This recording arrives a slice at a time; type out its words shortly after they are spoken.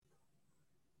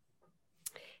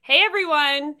Hey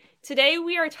everyone! Today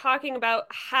we are talking about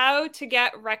how to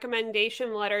get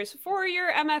recommendation letters for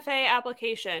your MFA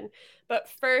application. But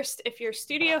first, if your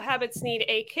studio habits need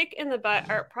a kick in the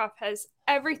butt, Art Prof has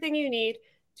everything you need: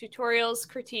 tutorials,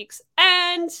 critiques,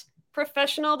 and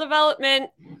professional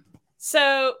development.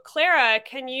 So, Clara,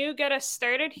 can you get us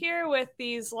started here with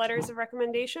these letters of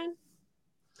recommendation?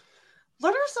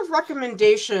 Letters of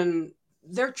recommendation,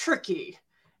 they're tricky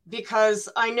because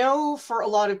I know for a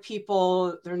lot of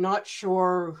people, they're not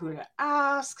sure who to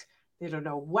ask, they don't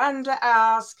know when to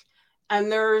ask,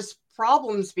 and there's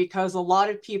problems because a lot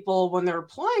of people, when they're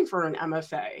applying for an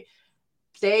MFA,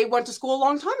 they went to school a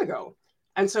long time ago.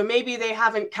 And so maybe they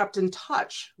haven't kept in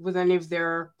touch with any of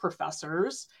their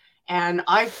professors. And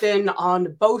I've been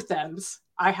on both ends.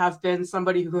 I have been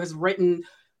somebody who has written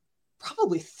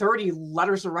probably 30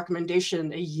 letters of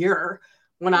recommendation a year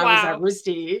when I was at Wow.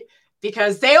 RISD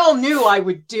because they all knew I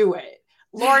would do it.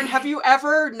 Lauren, have you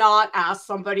ever not asked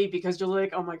somebody because you're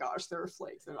like, oh my gosh, they're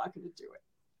flakes, they're not going to do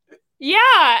it?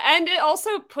 Yeah, and it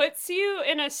also puts you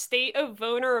in a state of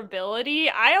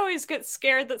vulnerability. I always get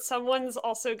scared that someone's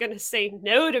also going to say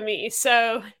no to me.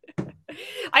 So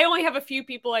I only have a few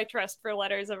people I trust for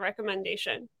letters of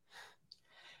recommendation.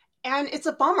 And it's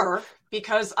a bummer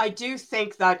because I do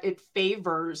think that it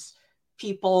favors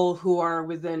people who are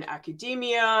within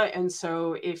academia. And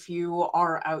so if you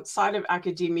are outside of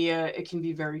academia, it can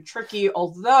be very tricky.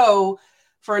 Although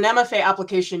for an MFA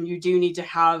application, you do need to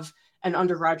have an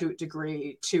undergraduate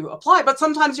degree to apply, but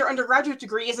sometimes your undergraduate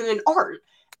degree isn't in art.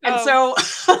 And Oh,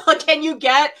 so, can you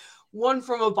get one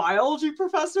from a biology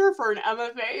professor for an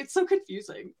MFA? It's so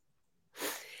confusing.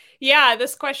 yeah,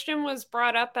 this question was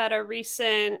brought up at a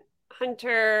recent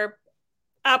Hunter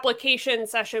application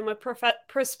session with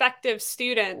prospective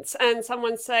students, and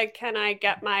someone said, can I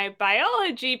get my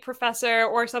biology professor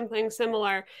or something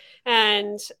similar?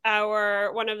 And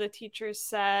our one of the teachers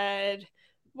said,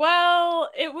 well,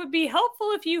 it would be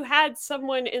helpful if you had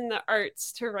someone in the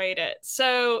arts to write it.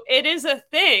 So it is a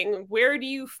thing. Where do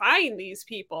you find these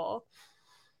people?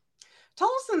 Tell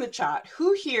us in the chat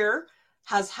who here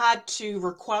has had to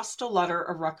request a letter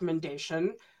of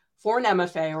recommendation for an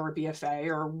MFA or a BFA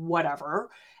or whatever,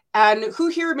 and who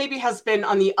here maybe has been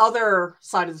on the other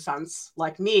side of the fence,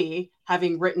 like me,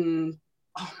 having written,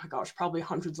 oh my gosh, probably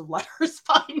hundreds of letters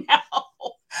by now.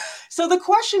 So the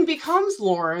question becomes,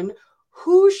 Lauren,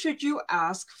 who should you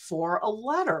ask for a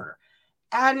letter?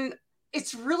 And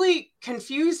it's really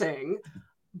confusing,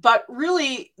 but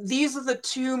really, these are the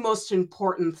two most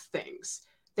important things.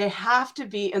 They have to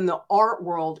be in the art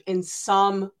world in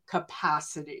some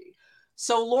capacity.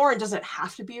 So, Lauren, does it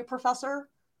have to be a professor?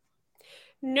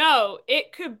 No,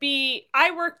 it could be.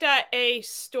 I worked at a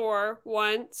store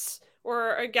once,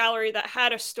 or a gallery that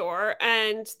had a store,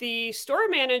 and the store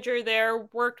manager there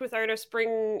worked with artists,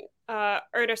 bring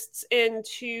artists in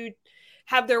to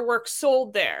have their work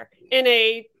sold there in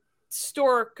a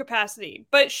store capacity.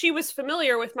 But she was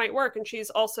familiar with my work, and she's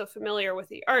also familiar with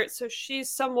the art, so she's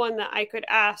someone that I could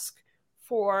ask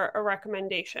for a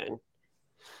recommendation.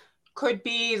 Could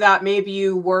be that maybe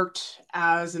you worked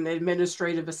as an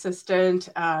administrative assistant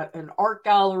at an art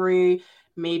gallery.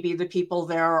 Maybe the people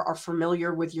there are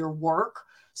familiar with your work.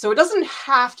 So it doesn't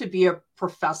have to be a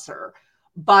professor,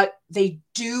 but they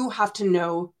do have to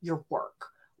know your work.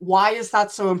 Why is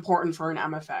that so important for an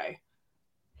MFA?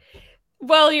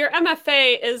 Well, your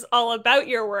MFA is all about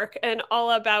your work and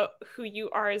all about who you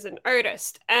are as an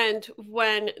artist. And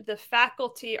when the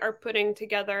faculty are putting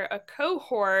together a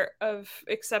cohort of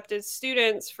accepted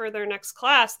students for their next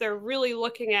class, they're really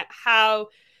looking at how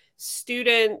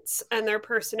students and their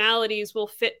personalities will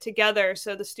fit together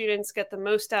so the students get the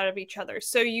most out of each other.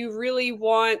 So you really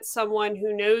want someone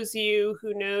who knows you,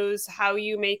 who knows how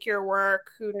you make your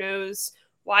work, who knows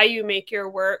why you make your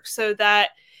work, so that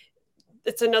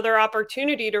it's another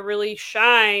opportunity to really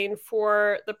shine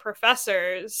for the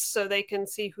professors so they can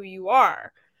see who you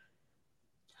are.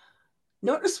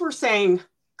 Notice we're saying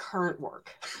current work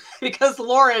because,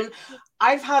 Lauren,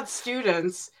 I've had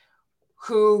students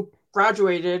who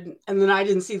graduated and then I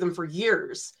didn't see them for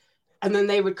years. And then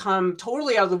they would come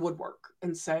totally out of the woodwork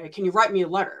and say, can you write me a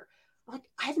letter? I'm like,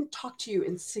 I haven't talked to you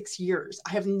in 6 years.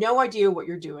 I have no idea what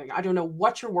you're doing. I don't know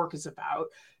what your work is about.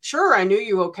 Sure, I knew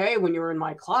you okay when you were in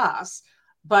my class,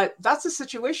 but that's a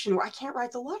situation where I can't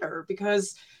write the letter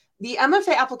because the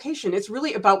MFA application, it's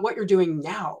really about what you're doing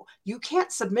now. You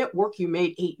can't submit work you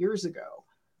made 8 years ago.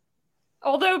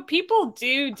 Although people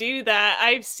do that.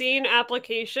 I've seen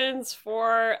applications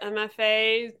for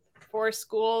MFA for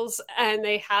schools and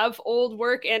they have old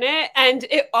work in it. And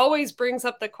it always brings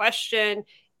up the question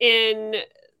in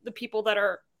the people that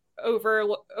are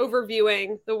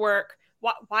overviewing the work.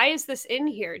 why is this in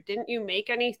here? Didn't you make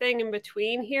anything in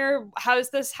between here? How does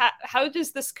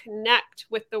this connect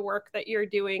with the work that you're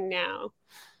doing now?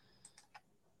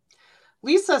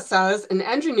 Lisa says in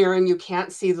engineering, you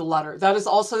can't see the letter. That is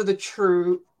also the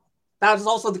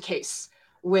case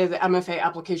with MFA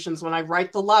applications. When I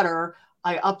write the letter,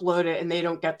 I upload it and they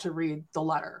don't get to read the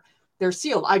letter. They're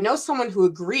sealed. I know someone who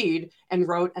agreed and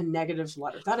wrote a negative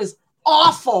letter. That is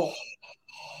awful.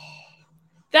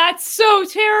 That's so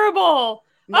terrible.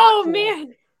 Not cool.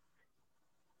 Man.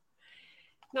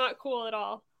 Not cool at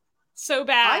all. So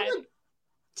bad. I would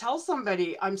tell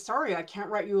somebody, I'm sorry, I can't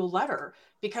write you a letter,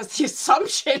 because the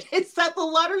assumption is that the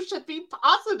letter should be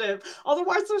positive.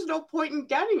 Otherwise, there's no point in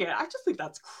getting it. I just think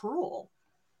that's cruel.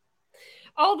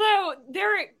 Although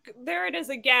there it is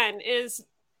again, is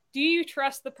do you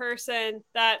trust the person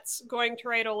that's going to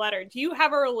write a letter? Do you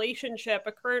have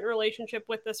a current relationship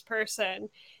with this person?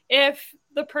 If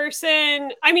the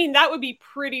person, I mean, that would be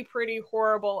pretty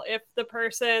horrible if the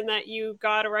person that you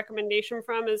got a recommendation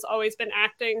from has always been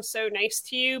acting so nice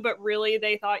to you, but really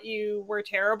they thought you were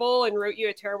terrible and wrote you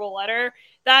a terrible letter.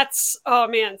 That's, oh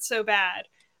man, so bad.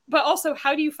 But also,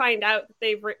 how do you find out that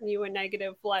they've written you a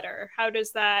negative letter? How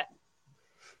does that...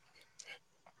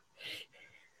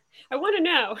 I want to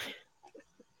know.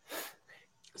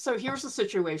 So here's the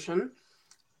situation.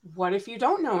 What if you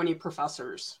don't know any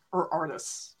professors or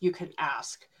artists you could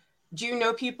ask? Do you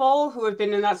know people who have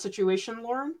been in that situation,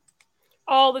 Lauren?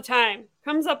 All the time.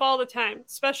 Comes up all the time,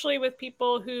 especially with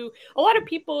a lot of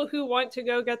people who want to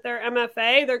go get their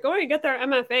MFA, they're going to get their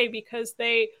MFA because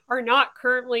they are not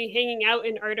currently hanging out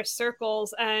in artist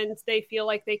circles and they feel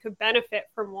like they could benefit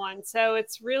from one. So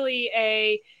it's really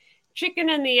a chicken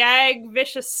and the egg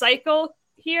vicious cycle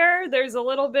here. There's a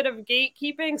little bit of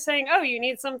gatekeeping saying, oh, you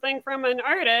need something from an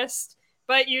artist,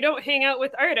 but you don't hang out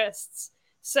with artists.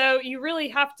 So you really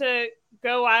have to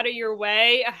go out of your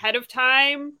way ahead of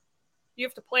time. You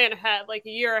have to plan ahead, like a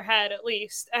year ahead at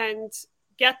least, and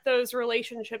get those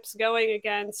relationships going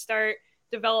again, start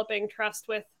developing trust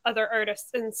with other artists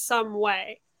in some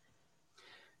way.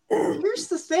 Here's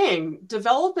the thing,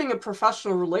 developing a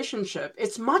professional relationship,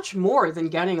 it's much more than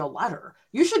getting a letter.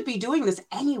 You should be doing this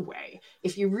anyway.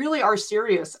 If you really are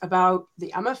serious about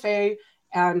the MFA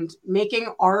and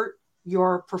making art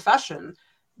your profession,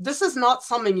 this is not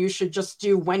something you should just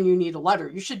do when you need a letter.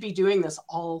 You should be doing this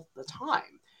all the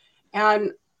time.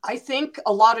 And I think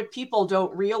a lot of people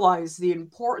don't realize the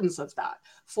importance of that.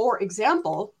 For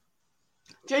example,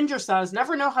 Ginger says,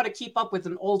 never know how to keep up with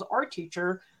an old art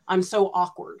teacher. I'm so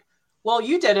awkward. Well,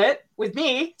 you did it with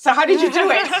me. So how did you do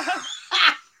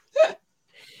it?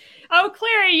 Oh,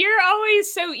 Clary, you're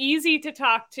always so easy to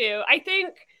talk to. I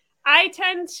think I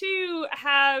tend to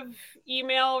have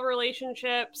email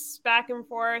relationships back and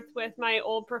forth with my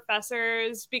old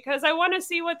professors because I want to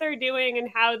see what they're doing and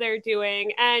how they're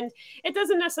doing. And it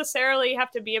doesn't necessarily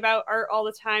have to be about art all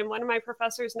the time. One of my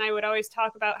professors and I would always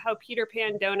talk about how Peter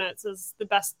Pan Donuts is the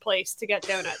best place to get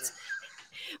donuts.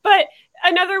 But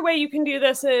another way you can do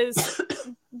this is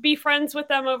be friends with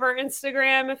them over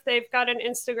Instagram. If they've got an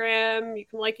Instagram, you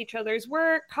can like each other's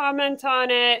work, comment on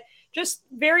it, just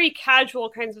very casual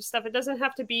kinds of stuff. It doesn't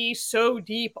have to be so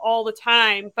deep all the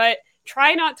time, but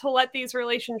try not to let these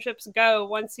relationships go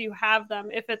once you have them,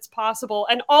 if it's possible.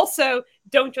 And also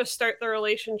don't just start the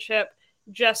relationship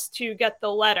just to get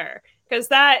the letter. Because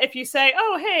that, if you say,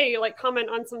 oh, hey, like comment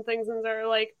on some things and they're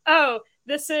like, oh,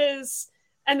 this is...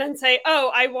 and then say,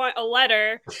 oh, I want a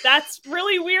letter. That's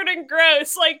really weird and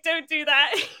gross. Like, don't do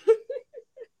that.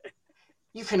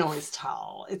 You can always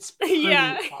tell. It's pretty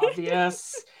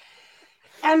obvious.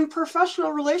 And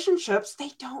professional relationships, they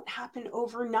don't happen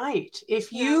overnight.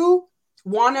 If you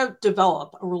want to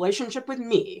develop a relationship with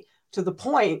me to the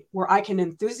point where I can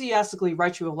enthusiastically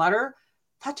write you a letter,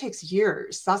 that takes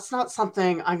years. That's not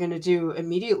something I'm going to do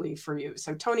immediately for you.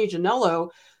 So Tony Janello,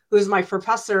 who's my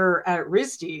professor at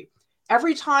RISD,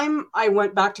 every time I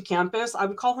went back to campus, I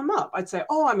would call him up. I'd say,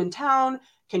 oh, I'm in town.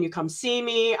 Can you come see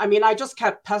me? I mean, I just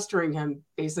kept pestering him,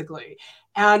 basically.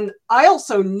 And I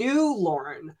also knew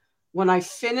Lauren. When I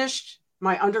finished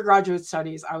my undergraduate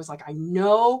studies, I was like, I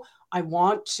know I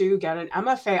want to get an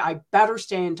MFA. I better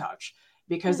stay in touch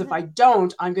because if I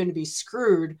don't, I'm going to be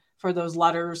screwed for those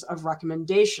letters of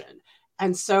recommendation.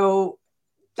 And so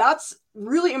that's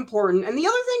really important. And the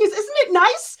other thing is, isn't it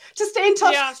nice to stay in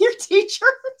touch with your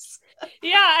teachers?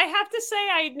 Yeah, I have to say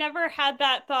I'd never had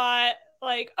that thought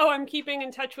like, oh, I'm keeping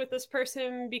in touch with this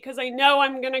person because I know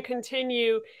I'm going to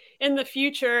continue in the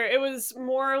future. It was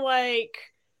more like,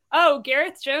 oh,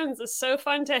 Gareth Jones is so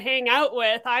fun to hang out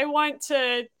with. I want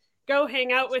to go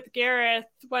hang out with Gareth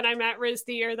when I'm at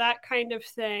RISD or that kind of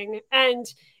thing. And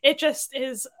it just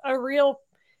is a real,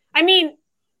 I mean,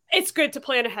 it's good to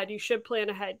plan ahead. You should plan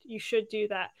ahead. You should do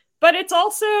that. But it's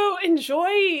also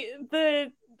enjoy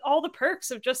all the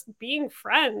perks of just being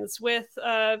friends with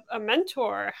a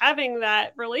mentor, having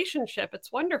that relationship.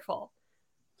 It's wonderful.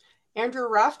 Andrew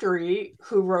Raftery,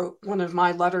 who wrote one of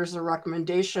my letters of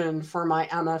recommendation for my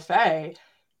MFA,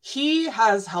 he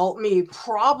has helped me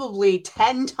probably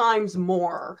 10 times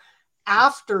more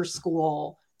after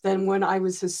school than when I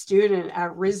was his student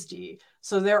at RISD.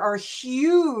 So there are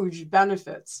huge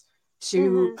benefits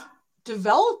to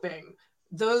developing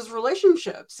those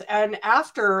relationships. And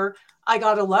after I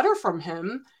got a letter from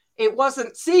him, it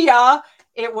wasn't see ya.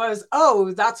 It was,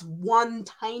 oh, that's one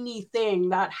tiny thing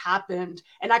that happened.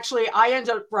 And actually, I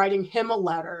ended up writing him a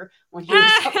letter when he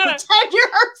was up for tenure.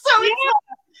 So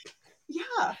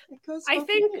yeah, it goes. I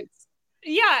think, ways.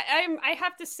 Yeah, I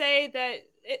have to say that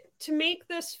to make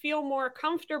this feel more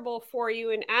comfortable for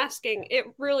you in asking, it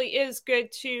really is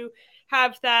good to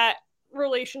have that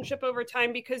relationship over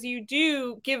time, because you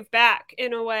do give back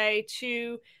in a way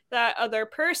to that other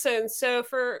person. So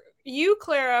for you,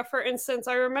 Clara, for instance,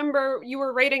 I remember you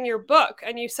were writing your book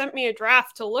and you sent me a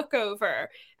draft to look over,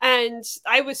 and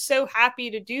I was so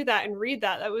happy to do that and read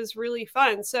that. That was really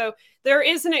fun. So there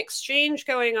is an exchange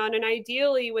going on, and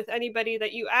ideally with anybody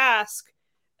that you ask,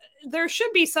 there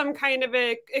should be some kind of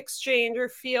a exchange or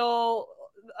feel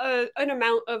an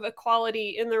amount of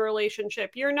equality in the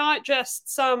relationship. You're not just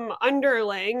some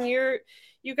underling.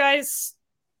 You guys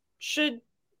should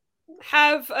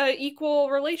have an equal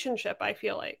relationship, I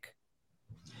feel like.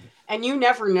 And you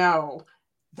never know,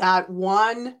 that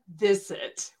one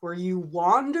visit where you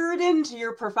wandered into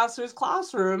your professor's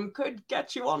classroom could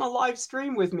get you on a live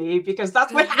stream with me, because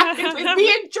that's what happened with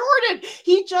me and Jordan.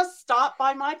 He just stopped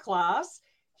by my class.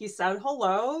 He said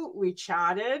hello. We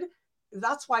chatted.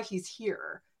 That's why he's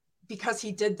here, because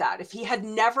he did that. If he had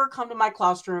never come to my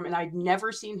classroom and I'd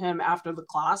never seen him after the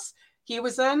class he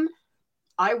was in,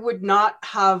 I would not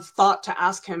have thought to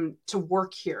ask him to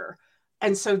work here.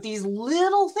 And so these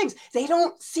little things, they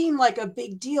don't seem like a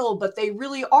big deal, but they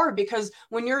really are, because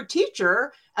when you're a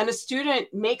teacher and a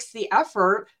student makes the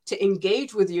effort to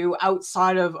engage with you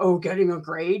outside of, oh, getting a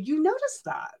grade, you notice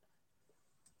that.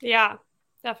 Yeah,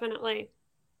 definitely.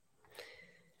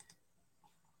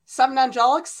 Seven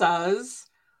Angelic says,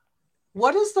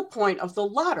 what is the point of the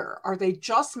letter? Are they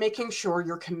just making sure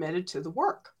you're committed to the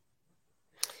work?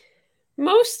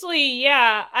 Mostly,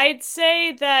 yeah. I'd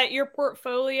say that your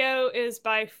portfolio is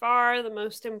by far the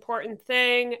most important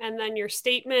thing, and then your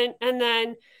statement, and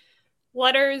then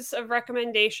letters of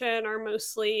recommendation are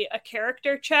mostly a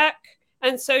character check.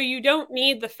 And so you don't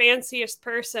need the fanciest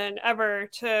person ever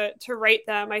to write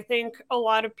them. I think a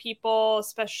lot of people,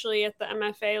 especially at the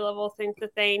MFA level, think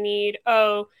that they need,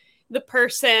 the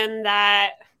person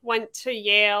that went to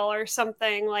Yale or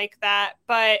something like that.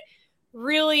 But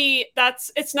really,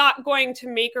 it's not going to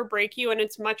make or break you, and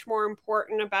it's much more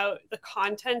important about the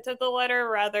content of the letter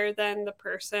rather than the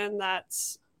person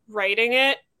that's writing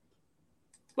it.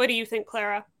 What do you think,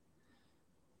 Clara?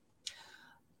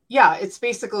 Yeah, it's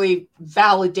basically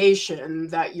validation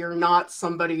that you're not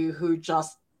somebody who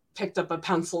just picked up a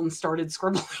pencil and started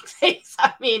scribbling things.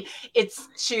 I mean, it's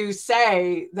to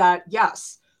say that,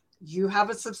 yes, you have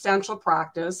a substantial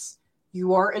practice.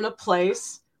 You are in a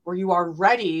place where you are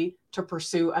ready to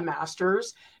pursue a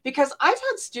master's. Because I've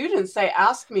had students, they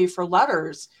ask me for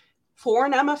letters for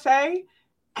an MFA,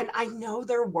 and I know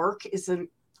their work isn't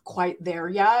quite there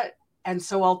yet. And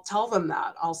so I'll tell them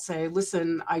that. I'll say,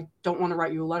 listen, I don't want to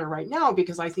write you a letter right now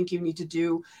because I think you need to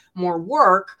do more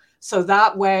work. So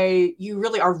that way you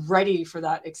really are ready for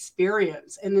that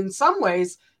experience. And in some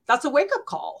ways, that's a wake-up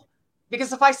call.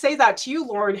 Because if I say that to you,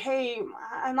 Lauren, hey,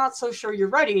 I'm not so sure you're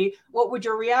ready, what would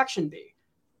your reaction be?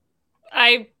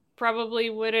 I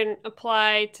probably wouldn't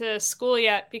apply to school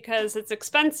yet because it's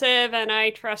expensive and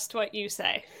I trust what you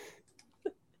say.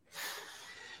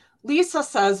 Lisa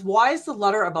says, why is the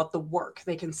letter about the work?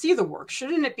 They can see the work.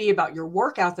 Shouldn't it be about your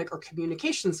work ethic or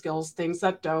communication skills, things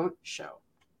that don't show?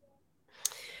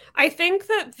 I think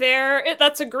that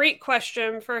that's a great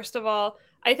question, first of all.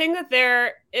 I think that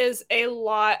there is a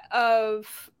lot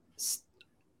of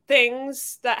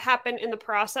things that happen in the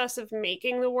process of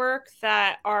making the work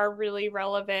that are really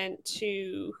relevant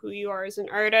to who you are as an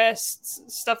artist,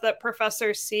 stuff that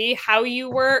professors see, how you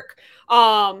work,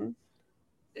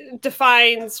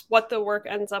 defines what the work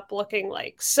ends up looking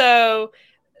like. So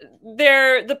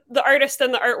the artist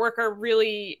and the artwork are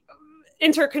really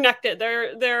interconnected.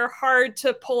 They're hard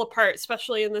to pull apart,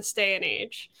 especially in this day and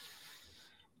age.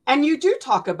 And you do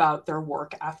talk about their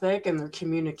work ethic and their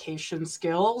communication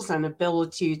skills and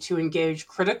ability to engage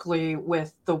critically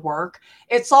with the work.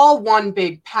 It's all one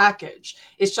big package.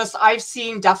 It's just I've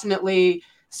seen definitely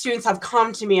students have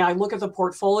come to me. I look at the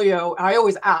portfolio. I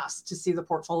always ask to see the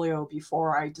portfolio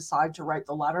before I decide to write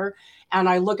the letter. And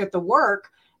I look at the work,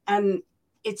 and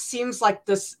it seems like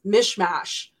this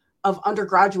mishmash of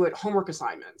undergraduate homework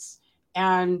assignments.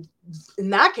 And in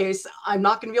that case, I'm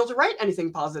not going to be able to write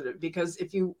anything positive, because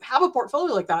if you have a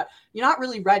portfolio like that, you're not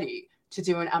really ready to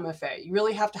do an MFA. You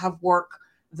really have to have work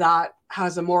that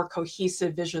has a more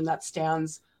cohesive vision that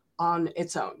stands on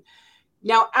its own.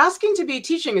 Now, asking to be a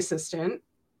teaching assistant,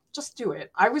 just do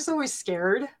it. I was always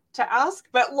scared to ask,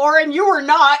 but Lauren, you were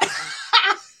not.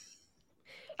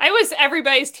 I was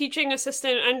everybody's teaching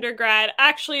assistant undergrad.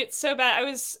 Actually, it's so bad. I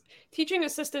was teaching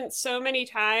assistant so many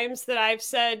times that I've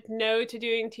said no to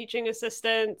doing teaching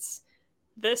assistants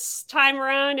this time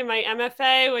around in my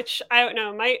MFA, which I don't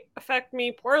know, might affect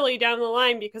me poorly down the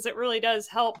line, because it really does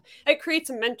help. It creates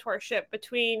a mentorship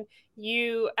between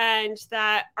you and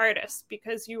that artist,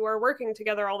 because you are working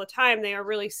together all the time. They are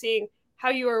really seeing how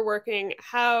you are working,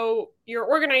 how your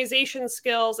organization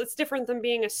skills. It's different than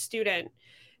being a student.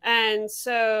 And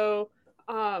so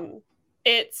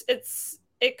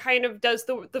it kind of does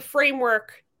the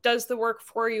framework does the work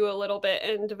for you a little bit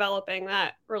in developing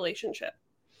that relationship.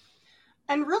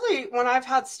 And really, when I've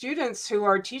had students who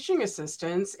are teaching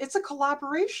assistants, it's a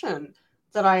collaboration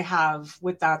that I have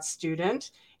with that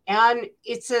student. And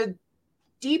it's a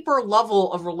deeper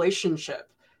level of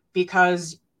relationship,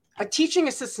 because a teaching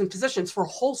assistant position is for a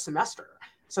whole semester.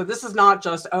 So this is not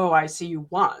just, oh, I see you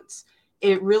once.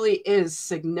 It really is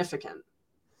significant.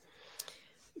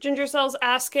 Ginger Cell's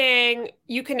asking,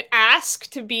 you can ask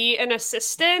to be an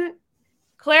assistant.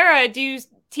 Clara, do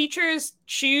teachers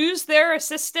choose their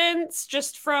assistants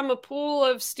just from a pool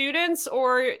of students,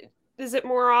 or is it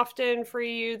more often for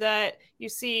you that you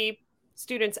see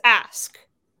students ask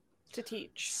to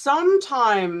teach?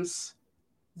 Sometimes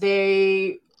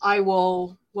let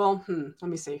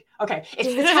me see. Okay,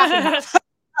 it's half and half.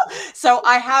 So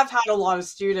I have had a lot of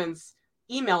students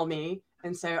email me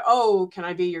and say, oh, can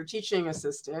I be your teaching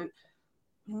assistant?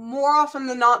 More often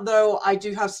than not, though, I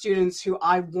do have students who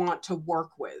I want to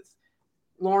work with.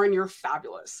 Lauren, you're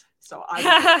fabulous. So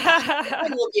I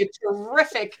will be a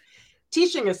terrific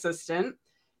teaching assistant.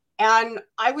 And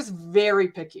I was very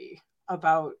picky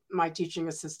about my teaching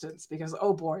assistants, because,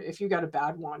 oh boy, if you got a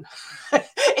bad one,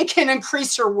 it can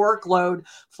increase your workload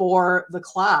for the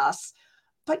class.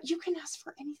 But you can ask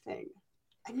for anything.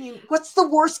 I mean, what's the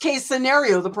worst case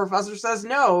scenario? The professor says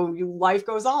no, life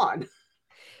goes on.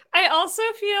 I also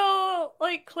feel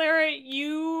like, Clara,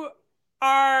 you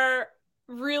are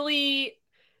really,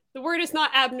 the word is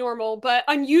not abnormal, but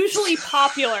unusually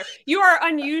popular. You are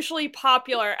unusually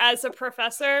popular as a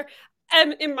professor.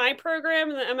 And in my program,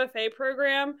 in the MFA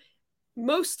program,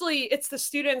 mostly it's the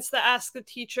students that ask the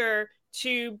teacher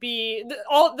to be,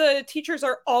 all the teachers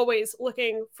are always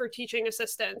looking for teaching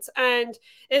assistants, and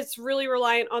it's really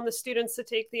reliant on the students to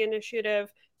take the initiative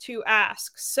to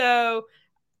ask. So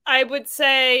I would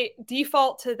say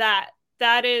default to that.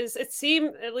 That is, it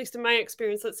seemed, at least in my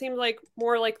experience, it seemed like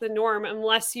more like the norm,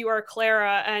 unless you are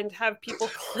Clara and have people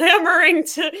clamoring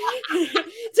to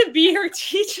to be your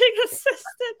teaching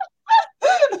assistant.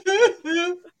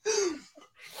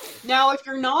 Now, if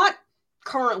you're not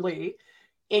currently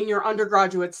in your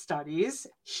undergraduate studies,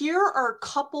 here are a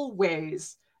couple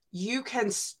ways you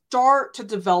can start to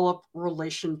develop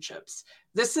relationships.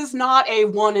 This is not a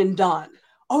one and done.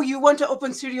 Oh, you went to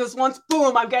Open Studios once,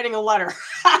 boom, I'm getting a letter.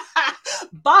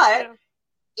 But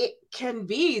it can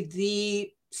be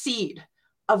the seed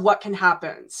of what can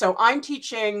happen. So I'm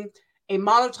teaching a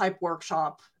monotype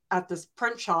workshop at this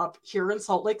print shop here in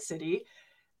Salt Lake City.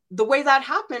 The way that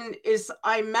happened is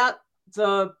I met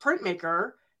the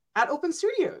printmaker at Open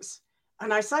Studios.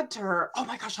 And I said to her, oh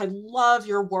my gosh, I love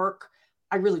your work.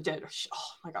 I really did.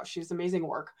 Oh my gosh, she's amazing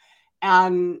work.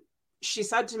 And she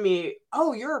said to me,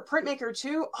 oh, you're a printmaker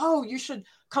too? Oh, you should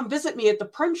come visit me at the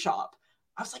print shop.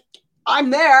 I was like,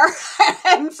 I'm there.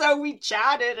 And so we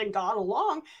chatted and got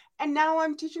along. And now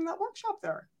I'm teaching that workshop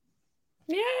there.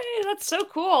 Yay, that's so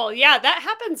cool. Yeah, that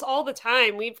happens all the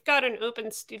time. We've got an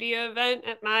open studio event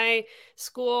at my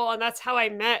school, and that's how I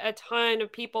met a ton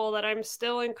of people that I'm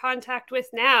still in contact with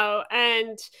now.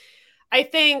 And I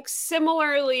think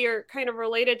similarly, or kind of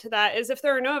related to that, is if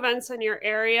there are no events in your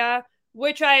area,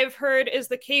 which I've heard is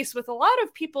the case with a lot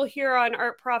of people here on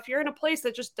Art Prof, you're in a place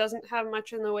that just doesn't have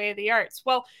much in the way of the arts.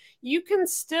 Well, you can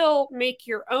still make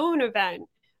your own event.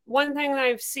 One thing that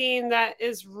I've seen that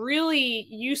is really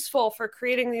useful for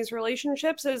creating these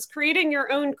relationships is creating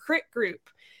your own crit group.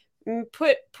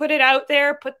 put it out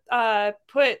there,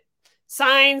 put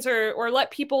signs or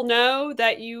let people know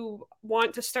that you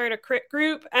want to start a crit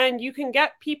group, and you can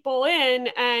get people in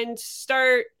and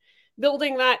start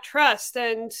building that trust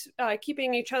and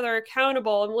keeping each other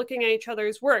accountable and looking at each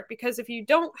other's work. Because if you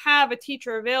don't have a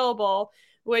teacher available,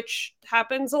 which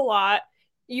happens a lot,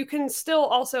 you can still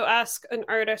also ask an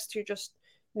artist who just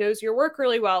knows your work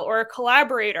really well, or a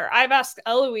collaborator. I've asked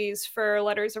Eloise for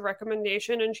letters of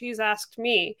recommendation, and she's asked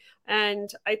me. And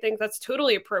I think that's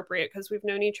totally appropriate because we've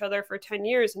known each other for 10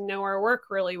 years and know our work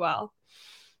really well.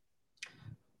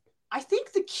 I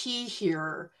think the key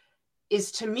here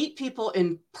is to meet people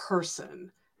in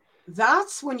person.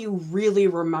 That's when you really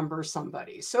remember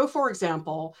somebody. So, for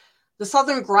example, the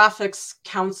Southern Graphics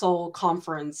Council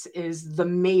Conference is the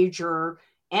major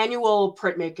annual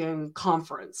printmaking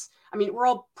conference. I mean, we're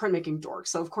all printmaking dorks,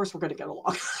 so of course we're going to get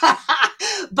along.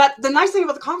 But the nice thing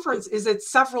about the conference is it's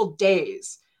several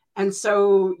days. And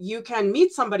so you can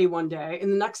meet somebody one day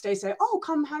and the next day say, oh,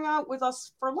 come hang out with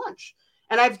us for lunch.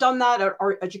 And I've done that at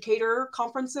our educator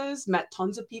conferences, met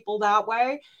tons of people that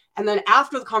way. And then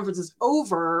after the conference is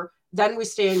over, then we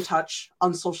stay in touch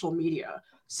on social media.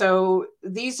 So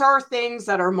these are things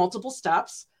that are multiple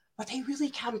steps, but they really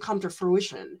can come to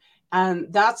fruition.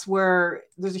 And that's where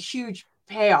there's a huge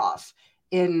payoff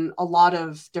in a lot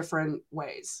of different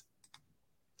ways.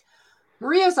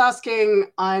 Maria's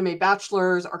asking, I'm a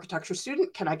bachelor's architecture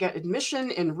student. Can I get admission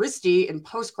in RISD in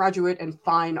postgraduate and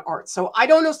fine arts? So I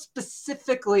don't know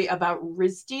specifically about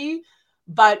RISD,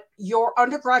 but your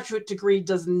undergraduate degree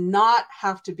does not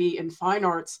have to be in fine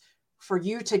arts for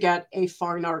you to get a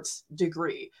fine arts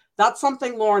degree. That's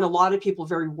something, Lauren, a lot of people are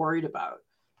very worried about.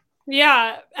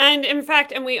 Yeah. And in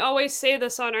fact, and we always say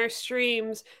this on our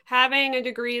streams, having a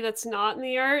degree that's not in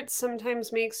the arts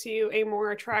sometimes makes you a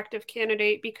more attractive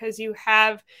candidate because you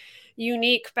have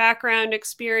unique background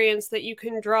experience that you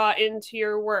can draw into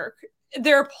your work.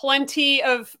 There are plenty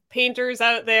of painters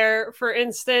out there, for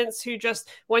instance, who just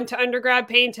went to undergrad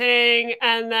painting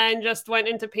and then just went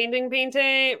into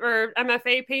painting or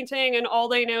MFA painting, and all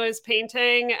they know is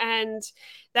painting. And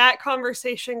that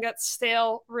conversation gets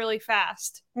stale really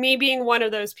fast. Me being one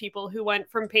of those people who went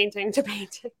from painting to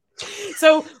painting.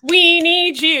 So we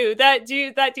need you that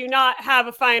do not have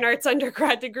a fine arts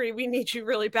undergrad degree. We need you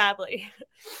really badly.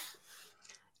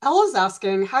 Ella's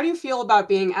asking, how do you feel about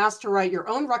being asked to write your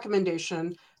own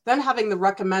recommendation, then having the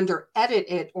recommender edit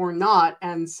it or not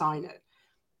and sign it?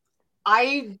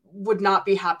 I would not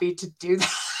be happy to do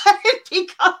that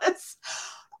because,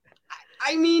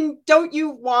 I mean, don't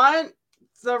you want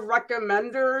the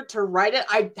recommender to write it?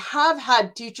 I have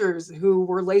had teachers who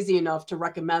were lazy enough to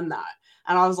recommend that.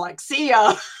 And I was like, see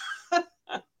ya.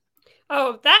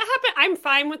 Oh, that happened. I'm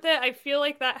fine with it. I feel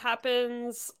like that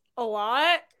happens a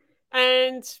lot.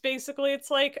 And basically it's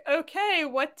like, okay,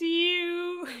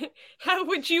 how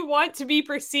would you want to be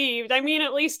perceived? I mean,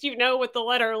 at least you know what the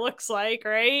letter looks like,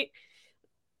 right?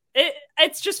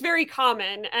 It's just very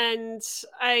common, and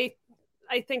I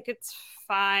think it's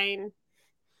fine.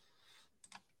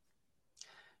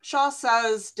 Shaw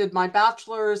says, did my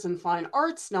bachelor's in fine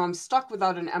arts. Now I'm stuck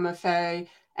without an MFA.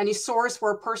 Any source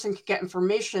where a person could get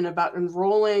information about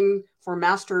enrolling for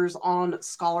master's on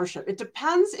scholarship? It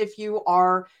depends if you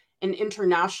are an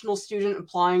international student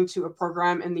applying to a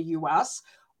program in the US,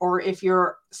 or if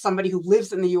you're somebody who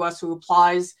lives in the US who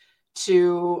applies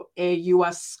to a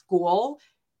US school.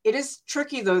 It is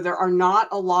tricky, though. There are not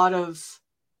a lot of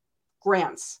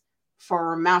grants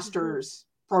for master's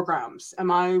programs. Am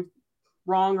I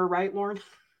wrong or right, Lauren?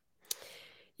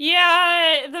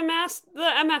 Yeah, the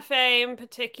MFA in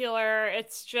particular,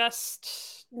 it's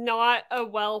just not a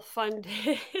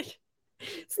well-funded.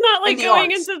 It's not like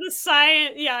going into the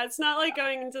science. Yeah, it's not like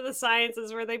going into the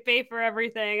sciences where they pay for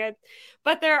everything.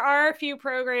 But there are a few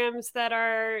programs that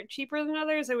are cheaper than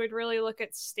others. I would really look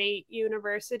at state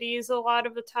universities a lot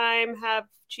of the time have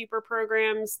cheaper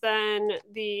programs than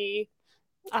the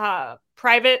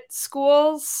private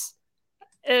schools,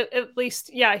 at least,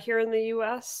 yeah, here in the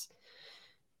US.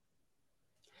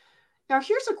 Now,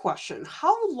 here's a question.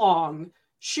 How long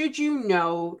should you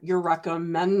know your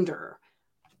recommender?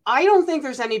 I don't think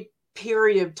there's any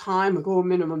period of time, go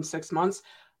minimum 6 months.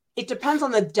 It depends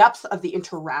on the depth of the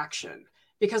interaction.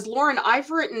 Because, Lauren, I've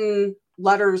written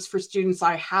letters for students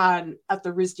I had at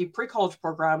the RISD pre-college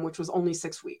program, which was only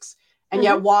 6 weeks. And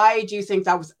yet, why do you think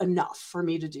that was enough for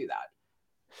me to do that?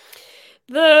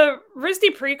 The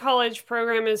RISD pre-college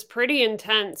program is pretty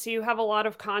intense. You have a lot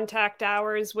of contact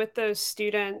hours with those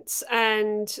students,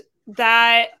 and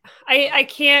that I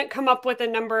can't come up with a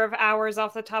number of hours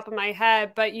off the top of my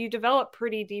head, but you develop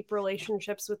pretty deep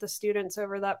relationships with the students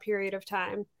over that period of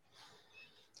time.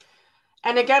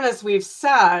 And again, as we've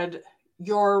said,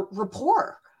 your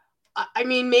rapport. I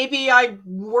mean, maybe I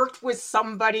worked with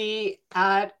somebody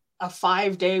at a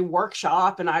 5-day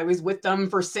workshop and I was with them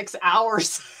for 6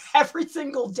 hours every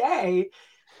single day.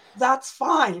 That's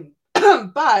fine.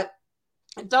 But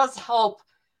it does help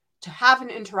to have an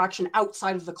interaction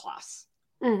outside of the class.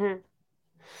 Mm-hmm.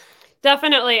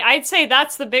 Definitely. I'd say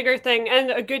that's the bigger thing,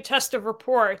 and a good test of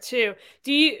rapport too.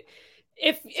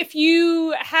 If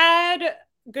you had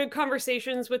good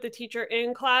conversations with the teacher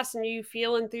in class and you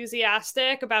feel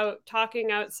enthusiastic about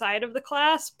talking outside of the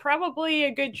class, probably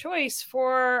a good choice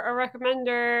for a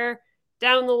recommender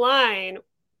down the line,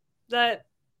 that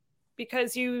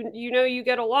because you know you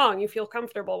get along, you feel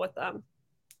comfortable with them.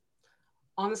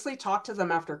 Honestly, talk to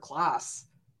them after class.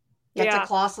 Get to Yeah.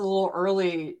 class a little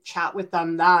early, chat with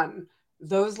them then.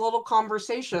 Those little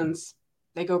conversations,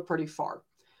 they go pretty far.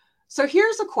 So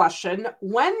here's a question.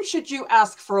 When should you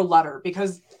ask for a letter?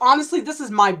 Because honestly, this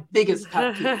is my biggest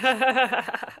pet peeve.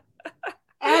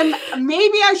 And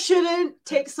maybe I shouldn't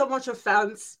take so much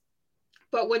offense,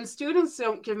 but when students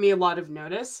don't give me a lot of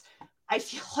notice, I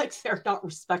feel like they're not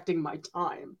respecting my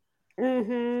time.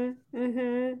 Oh,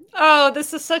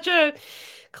 this is such a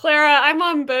Clara, I'm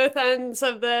on both ends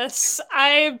of this.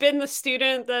 I've been the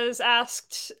student that is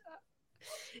asked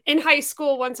in high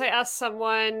school. Once I asked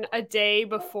someone a day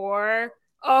before.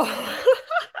 Oh,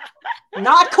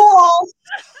 not cool.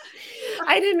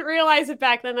 I didn't realize it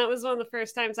back then. That was one of the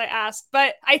first times I asked.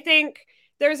 But I think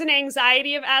there's an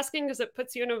anxiety of asking because it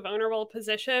puts you in a vulnerable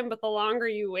position. But the longer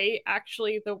you wait,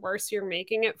 actually, the worse you're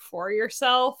making it for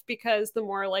yourself, because the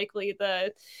more likely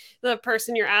the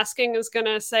person you're asking is going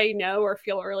to say no or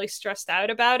feel really stressed out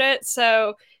about it.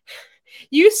 So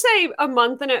you say a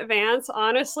month in advance.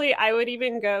 Honestly, I would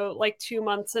even go like 2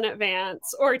 months in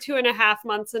advance or 2.5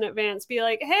 months in advance. Be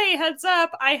like, hey, heads up,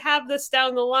 I have this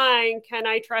down the line. Can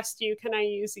I trust you? Can I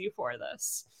use you for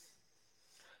this?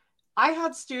 I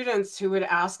had students who would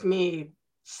ask me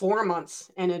 4 months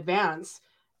in advance,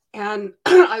 and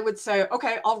I would say,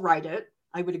 okay, I'll write it.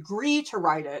 I would agree to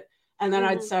write it. And then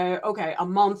I'd say, okay, a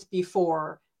month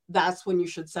before, that's when you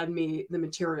should send me the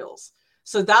materials.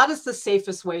 So that is the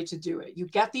safest way to do it. You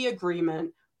get the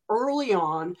agreement early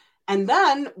on. And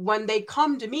then when they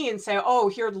come to me and say, oh,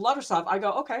 here are the letter stuff, I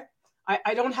go, okay,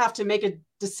 I don't have to make a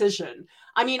decision.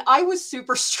 I mean, I was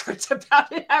super strict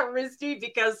about it at RISD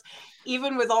because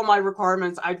even with all my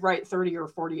requirements, I'd write 30 or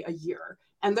 40 a year.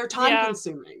 And they're time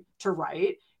consuming to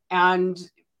write. And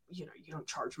you don't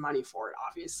charge money for it.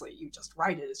 Obviously, you just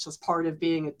write it. It's just part of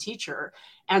being a teacher.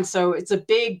 And so it's a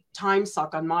big time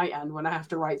suck on my end when I have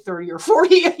to write 30 or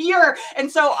 40 a year. And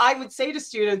so I would say to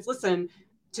students, listen,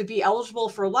 to be eligible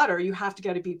for a letter, you have to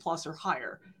get a B+ or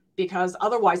higher, because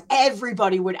otherwise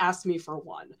everybody would ask me for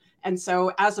one. And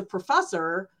so as a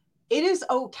professor, it is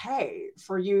okay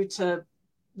for you to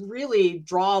really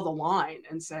draw the line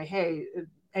and say, hey,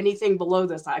 anything below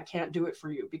this, I can't do it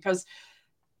for you, because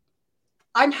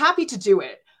I'm happy to do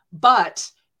it, but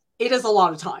it is a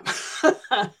lot of time.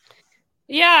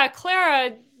 Yeah,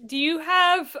 Clara, do you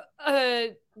have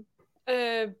a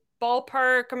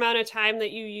ballpark amount of time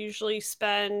that you usually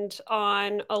spend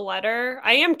on a letter?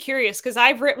 I am curious because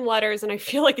I've written letters and I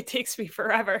feel like it takes me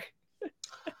forever.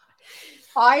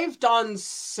 I've done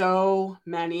so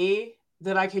many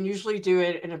that I can usually do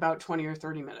it in about 20 or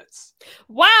 30 minutes.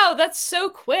 Wow, that's so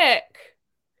quick.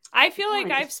 I feel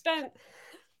like I spend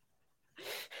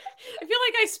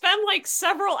like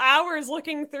several hours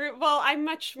looking through. Well, I'm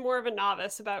much more of a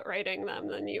novice about writing them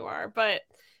than you are, but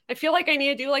I feel like I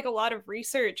need to do like a lot of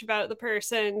research about the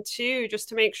person too, just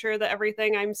to make sure that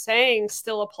everything I'm saying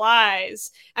still applies.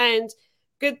 And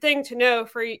good thing to know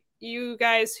for you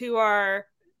guys who are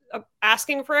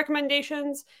asking for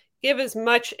recommendations, give as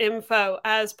much info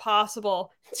as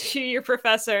possible to your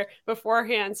professor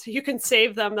beforehand so you can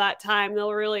save them that time.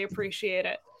 They'll really appreciate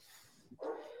it.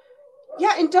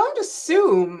 Yeah, and don't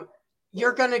assume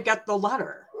you're going to get the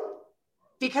letter.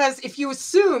 Because if you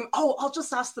assume, oh, I'll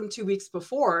just ask them 2 weeks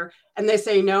before, and they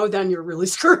say no, then you're really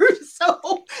screwed.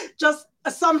 So just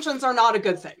assumptions are not a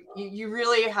good thing. You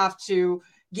really have to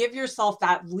give yourself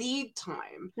that lead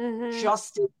time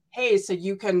just in case, so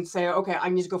you can say, okay, I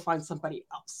need to go find somebody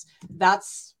else.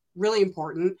 That's really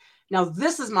important. Now,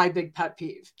 this is my big pet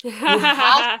peeve. You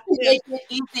have to make it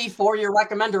easy for your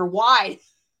recommender. Why?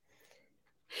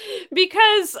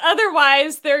 Because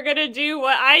otherwise they're going to do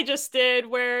what I just did,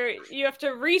 where you have to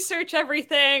research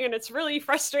everything and it's really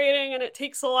frustrating and it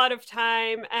takes a lot of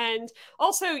time. And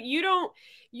also, your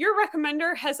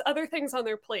recommender has other things on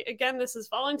their plate. Again, this is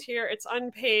volunteer, it's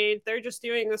unpaid, they're just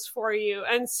doing this for you.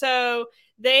 And so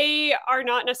they are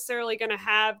not necessarily going to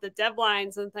have the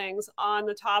deadlines and things on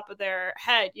the top of their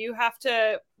head. You have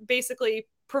to basically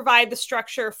provide the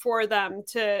structure for them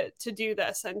to do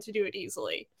this and to do it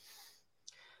easily.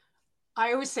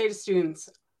 I always say to students,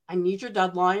 I need your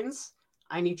deadlines,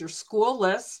 I need your school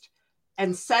list,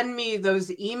 and send me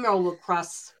those email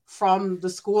requests from the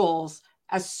schools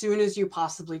as soon as you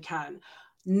possibly can.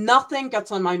 Nothing gets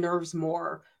on my nerves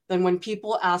more than when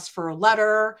people ask for a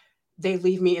letter, they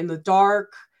leave me in the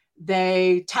dark,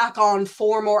 they tack on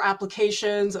 4 more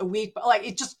applications a week. Like,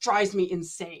 it just drives me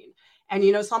insane. And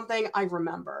you know something? I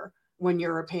remember when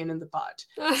you're a pain in the butt.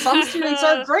 Some students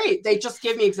are great. They just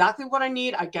give me exactly what I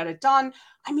need. I get it done.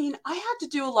 I mean, I had to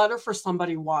do a letter for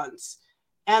somebody once,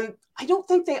 and I don't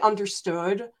think they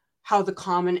understood how the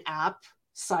Common App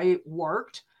site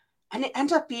worked. And it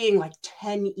ended up being like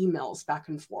 10 emails back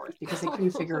and forth because they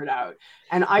couldn't figure it out.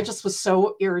 And I just was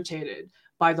so irritated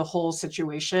by the whole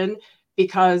situation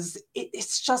because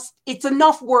it's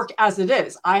enough work as it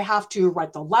is. I have to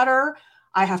write the letter.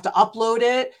 I have to upload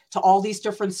it to all these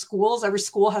different schools. Every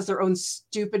school has their own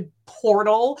stupid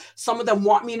portal. Some of them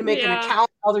want me to make an account,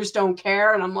 others don't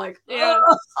care. And I'm like,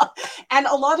 and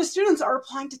a lot of students are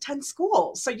applying to 10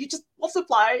 schools. So you just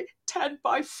multiply 10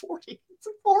 by 40. It's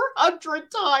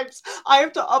 400 times I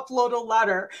have to upload a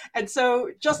letter. And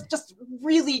so just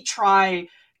really try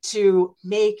to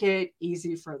make it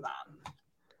easy for them.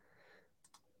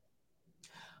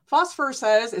 Phosphor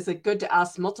says, is it good to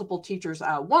ask multiple teachers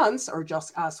at once or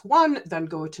just ask one, then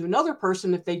go to another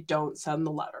person if they don't send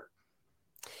the letter?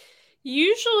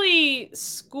 Usually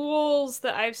schools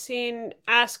that I've seen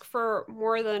ask for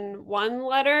more than one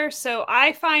letter. So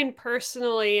I find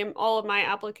personally in all of my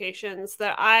applications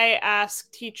that I ask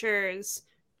teachers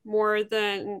more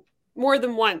than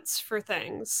once for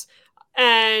things.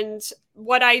 And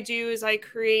what I do is I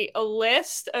create a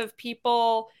list of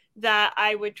people that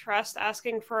I would trust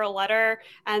asking for a letter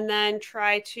and then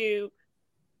try to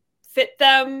fit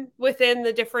them within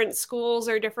the different schools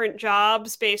or different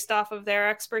jobs based off of their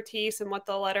expertise and what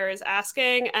the letter is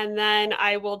asking. And then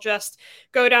I will just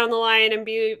go down the line and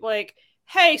be like,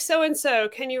 hey, so-and-so,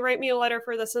 can you write me a letter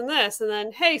for this and this? And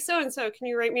then, hey, so-and-so, can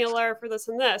you write me a letter for this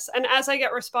and this? And as I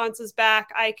get responses back,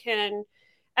 I can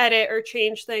edit or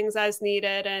change things as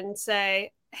needed and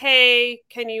say, hey,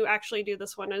 can you actually do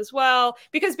this one as well?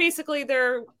 Because basically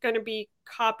they're going to be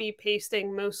copy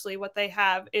pasting mostly what they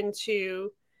have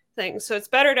into things. So it's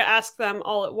better to ask them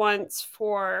all at once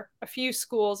for a few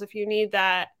schools if you need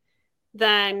that,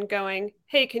 than going,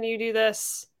 hey, can you do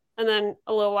this? And then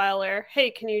a little while later,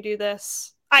 hey, can you do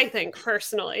this? I think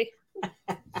personally.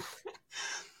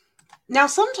 Now,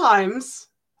 sometimes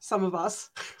some of us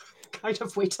kind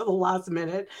of wait till the last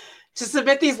minute to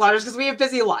submit these letters because we have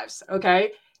busy lives,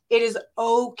 okay? It is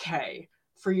okay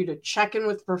for you to check in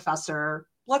with the professor,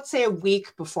 let's say a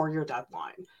week before your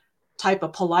deadline. Type a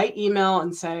polite email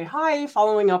and say, hi,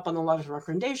 following up on the letter of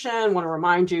recommendation, want to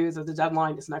remind you that the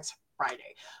deadline is next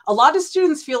Friday. A lot of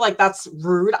students feel like that's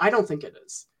rude. I don't think it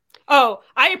is. Oh,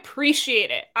 I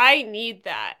appreciate it. I need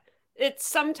that. It's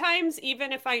sometimes,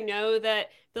 even if I know that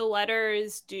the letter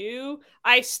is due,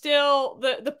 I still,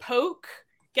 the poke,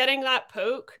 getting that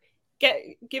poke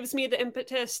gives me the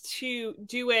impetus to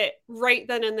do it right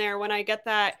then and there when I get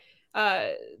that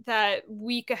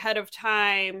week ahead of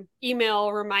time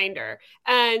email reminder.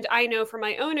 And I know from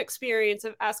my own experience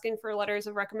of asking for letters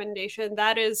of recommendation,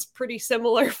 that is pretty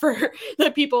similar for the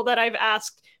people that I've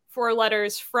asked for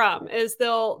letters from, is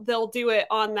they'll do it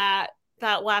on that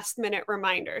last minute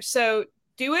reminder. So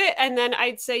do it. And then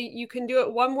I'd say you can do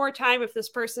it one more time if this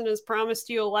person has promised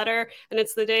you a letter and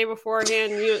it's the day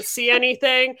beforehand and you don't see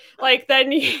anything, like then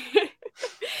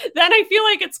then I feel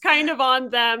like it's kind of on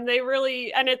them. They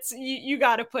really, and it's, you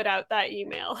got to put out that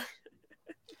email.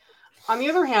 On the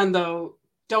other hand, though,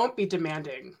 don't be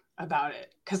demanding about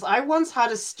it. Because I once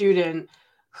had a student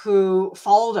who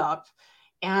followed up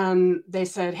and they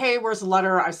said, hey, where's the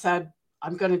letter? I said,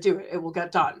 I'm going to do it. It will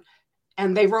get done.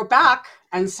 And they wrote back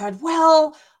and said,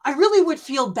 well, I really would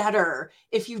feel better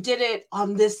if you did it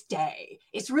on this day.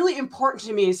 It's really important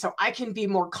to me so I can be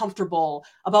more comfortable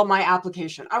about my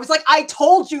application. I was like, I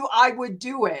told you I would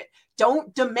do it.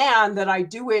 Don't demand that I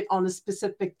do it on a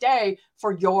specific day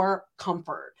for your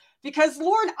comfort. Because,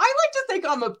 Lauren, I like to think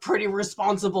I'm a pretty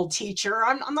responsible teacher.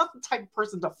 I'm not the type of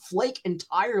person to flake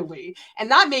entirely. And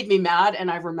that made me mad,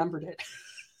 and I remembered it.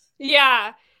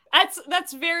 Yeah.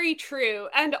 That's very true.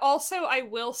 And also I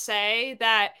will say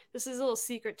that this is a little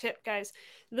secret tip, guys.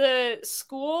 The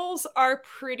schools are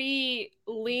pretty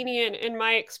lenient in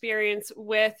my experience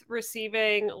with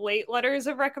receiving late letters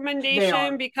of They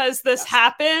recommendation are. because this Yes.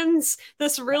 happens.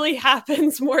 This really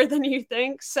happens more than you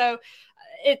think. So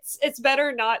it's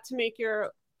better not to make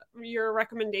your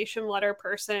recommendation letter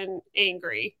person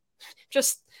angry.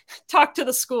 Just talk to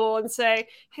the school and say,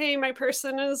 "Hey, my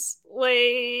person is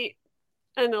late."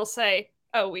 And they'll say,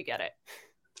 "Oh, we get it."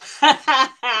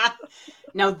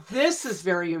 Now, this is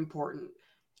very important.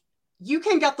 You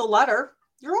can get the letter.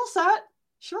 You're all set.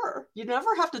 Sure. You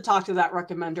never have to talk to that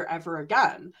recommender ever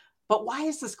again. But why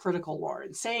is this critical,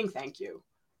 Lauren? Saying thank you.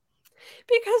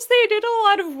 Because they did a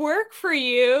lot of work for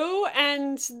you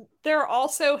and they're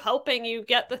also helping you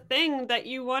get the thing that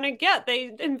you want to get.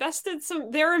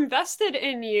 They're invested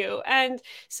in you, and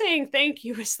saying thank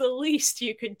you is the least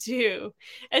you could do.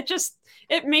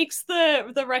 It makes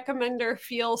the recommender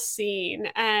feel seen,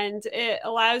 and it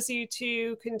allows you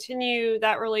to continue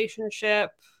that relationship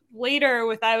later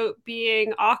without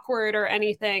being awkward or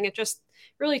anything. It just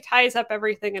really ties up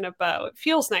everything in a bow. It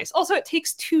feels nice. Also, it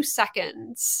takes 2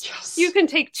 seconds. Yes. You can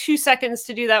take 2 seconds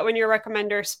to do that when your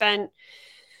recommender spent,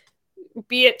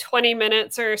 be it 20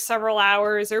 minutes or several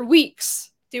hours or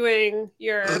weeks, doing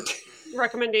your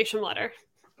recommendation letter.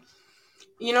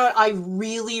 You know, I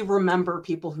really remember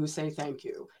people who say thank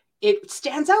you. It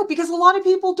stands out because a lot of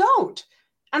people don't.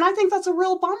 And I think that's a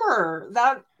real bummer.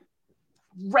 That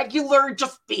regular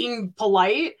just being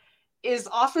polite is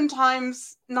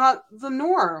oftentimes not the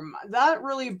norm. That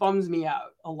really bums me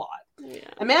out a lot. Yeah.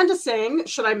 Amanda saying,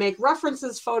 should I make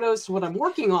references, photos to what I'm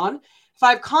working on? If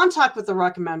I have contact with the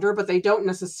recommender, but they don't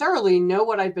necessarily know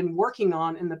what I've been working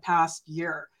on in the past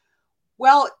year.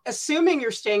 Well, assuming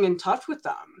you're staying in touch with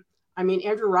them. I mean,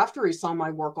 Andrew Raftery saw my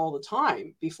work all the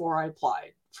time before I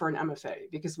applied for an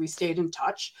MFA because we stayed in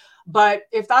touch. But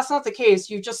if that's not the case,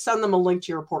 you just send them a link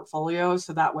to your portfolio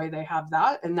so that way they have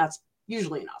that, and that's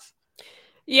usually enough.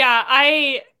 Yeah,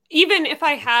 even if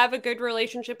I have a good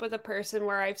relationship with a person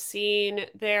where I've seen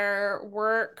their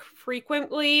work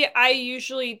frequently, I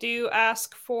usually do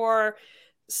ask for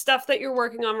stuff that you're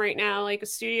working on right now, like a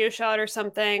studio shot or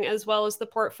something, as well as the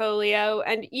portfolio,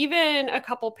 and even a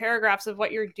couple paragraphs of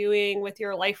what you're doing with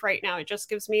your life right now. It just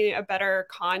gives me a better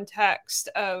context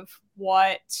of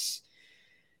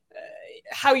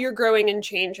how you're growing and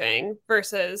changing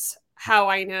versus how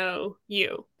I know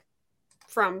you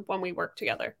from when we work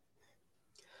together.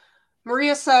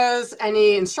 Maria says,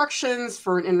 any instructions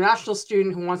for an international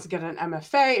student who wants to get an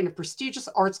MFA in a prestigious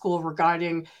art school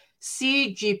regarding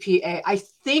CGPA? I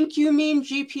think you mean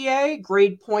GPA,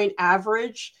 grade point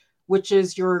average, which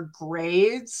is your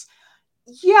grades.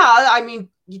 Yeah, I mean,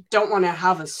 you don't want to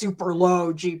have a super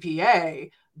low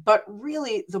GPA, but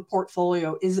really the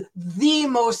portfolio is the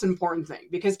most important thing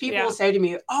because people will say to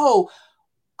me, oh,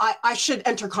 I should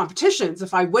enter competitions.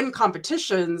 If I win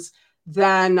competitions,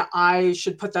 then I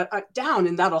should put that down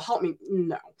and that'll help me.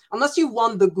 No, unless you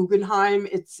won the Guggenheim,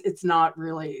 it's not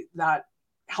really that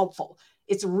helpful.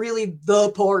 It's really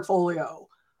the portfolio.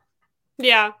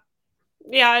 Yeah.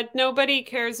 Yeah, nobody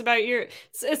cares about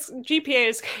it's GPA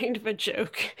is kind of a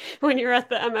joke when you're at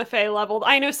the MFA level.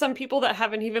 I know some people that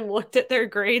haven't even looked at their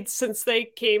grades since they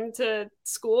came to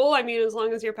school. I mean, as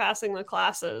long as you're passing the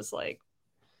classes, like,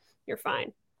 you're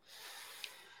fine.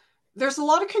 There's a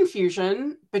lot of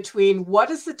confusion between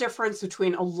what is the difference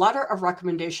between a letter of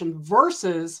recommendation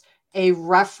versus a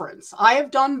reference. I have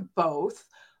done both,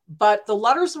 but the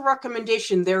letters of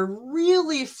recommendation, they're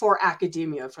really for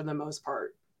academia for the most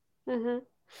part. Mm-hmm.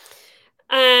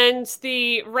 And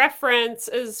the reference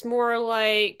is more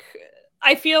like,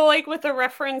 I feel like with a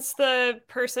reference, the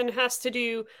person has to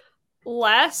do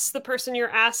less, the person you're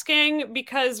asking,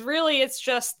 because really it's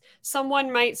just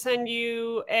someone might send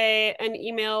you an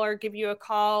email or give you a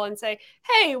call and say,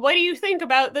 hey, what do you think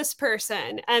about this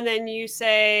person? And then you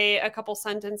say a couple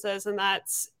sentences and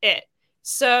that's it.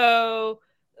 So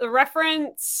the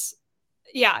reference,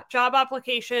 yeah, job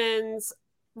applications,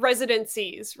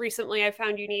 residencies. Recently I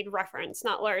found you need reference,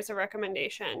 not letters of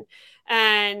recommendation.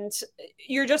 And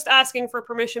you're just asking for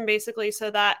permission basically so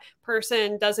that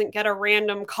person doesn't get a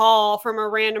random call from a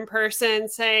random person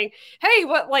saying, hey,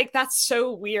 what, like, that's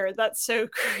so weird, that's so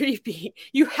creepy.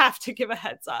 You have to give a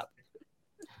heads up.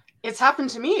 It's happened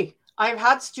to me. I've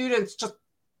had students just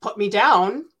put me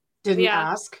down, didn't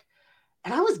ask,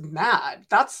 and I was mad.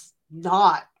 That's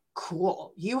not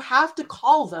cool. You have to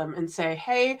call them and say,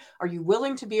 hey, are you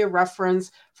willing to be a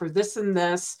reference for this and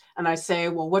this? And I say,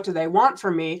 well, what do they want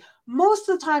from me? Most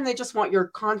of the time, they just want your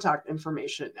contact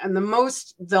information. And the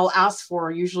most they'll ask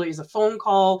for usually is a phone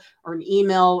call or an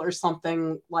email or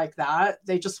something like that.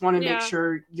 They just want to make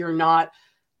sure you're not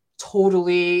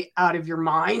totally out of your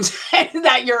mind and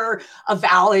that you're a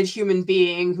valid human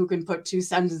being who can put two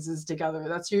sentences together.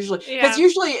 That's usually, because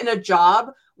usually in a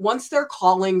job, once they're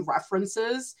calling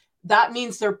references, that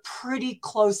means they're pretty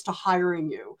close to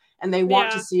hiring you and they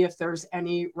want to see if there's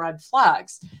any red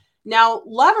flags. Now,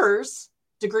 letters,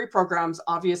 degree programs,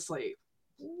 obviously,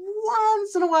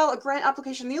 once in a while, a grant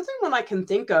application. The only one I can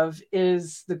think of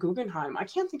is the Guggenheim. I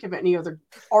can't think of any other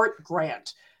art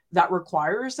grant that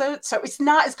requires it. So it's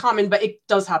not as common, but it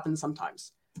does happen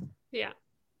sometimes. Yeah,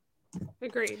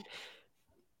 agreed.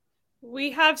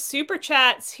 We have super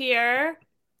chats here.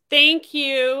 Thank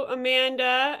you,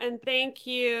 Amanda, and thank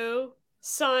you,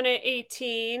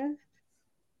 Sonnet18.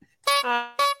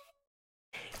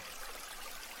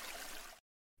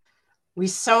 We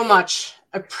so much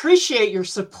appreciate your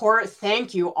support.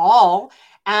 Thank you all.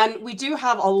 And we do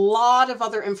have a lot of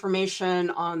other information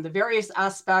on the various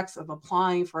aspects of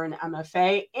applying for an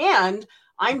MFA. And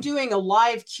I'm doing a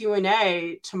live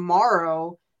Q&A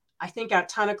tomorrow, I think at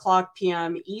 10 o'clock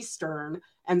p.m. Eastern.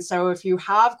 And so if you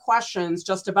have questions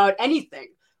just about anything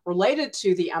related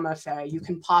to the MFA, you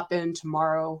can pop in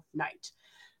tomorrow night.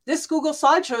 This Google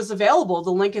slideshow is available. The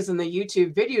link is in the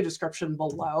YouTube video description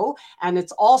below, and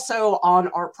it's also on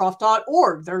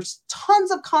artprof.org. There's tons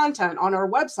of content on our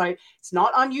website. It's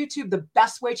not on YouTube. The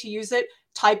best way to use it,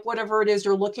 type whatever it is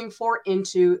you're looking for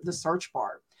into the search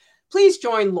bar. Please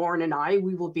join Lauren and I.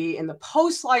 We will be in the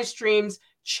post live streams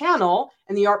channel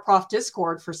in the ArtProf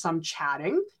Discord for some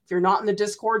chatting. If you're not in the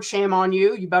Discord, shame on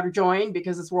you. You better join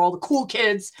because it's where all the cool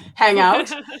kids hang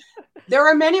out. There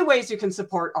are many ways you can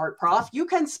support ArtProf. You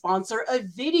can sponsor a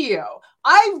video.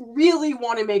 I really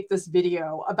want to make this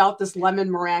video about this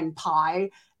lemon meringue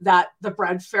pie that the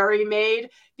Bread Fairy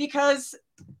made, because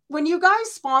when you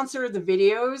guys sponsor the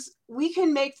videos, we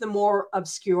can make the more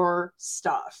obscure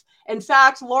stuff. In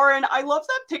fact, Lauren, I love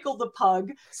that Pickle the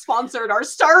Pug sponsored our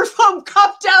Styrofoam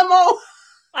cup demo.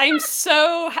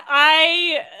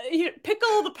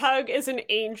 Pickle the Pug is an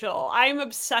angel. I'm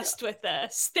obsessed with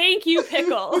this. Thank you,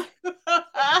 Pickle.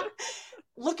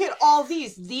 Look at all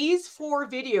these. These 4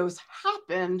 videos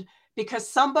happened because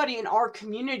somebody in our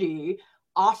community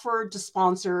offered to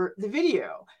sponsor the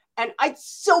video. And I'd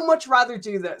so much rather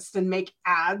do this than make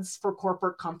ads for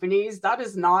corporate companies. That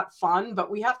is not fun,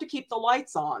 but we have to keep the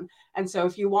lights on. And so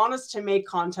if you want us to make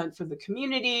content for the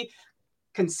community,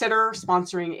 consider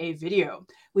sponsoring a video.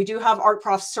 We do have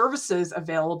ArtProf services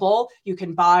available. You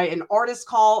can buy an artist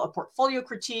call, a portfolio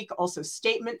critique, also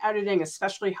statement editing,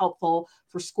 especially helpful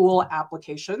for school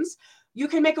applications. You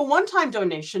can make a one-time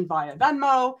donation via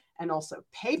Venmo and also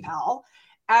PayPal.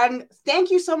 And thank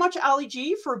you so much, Ali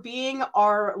G, for being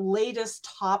our latest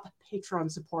top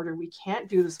Patreon supporter. We can't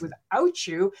do this without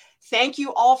you. Thank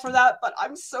you all for that. But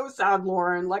I'm so sad,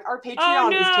 Lauren. Like, our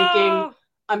Patreon is taking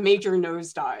a major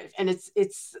nosedive, and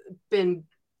it's been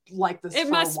like this. It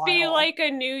must be like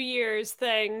a New Year's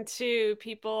thing too.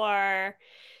 People are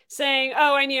saying,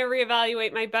 oh, I need to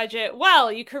reevaluate my budget.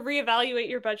 Well, you could reevaluate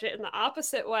your budget in the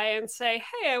opposite way and say,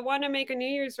 hey, I want to make a New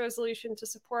Year's resolution to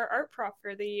support ArtProf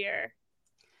for the year.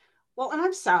 Well, and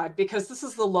I'm sad because this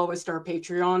is the lowest our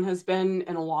Patreon has been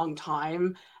in a long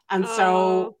time. And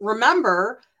so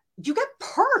remember, you get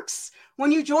perks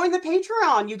when you join the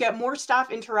Patreon. You get more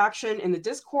staff interaction in the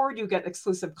Discord. You get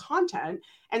exclusive content.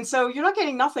 And so you're not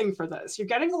getting nothing for this. You're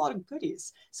getting a lot of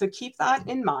goodies. So keep that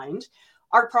in mind.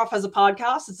 ArtProf has a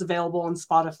podcast. It's available on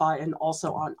Spotify and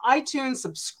also on iTunes.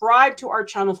 Subscribe to our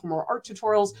channel for more art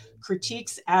tutorials,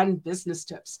 critiques, and business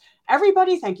tips.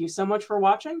 Everybody, thank you so much for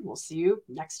watching. We'll see you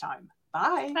next time.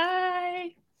 Bye.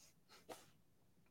 Bye.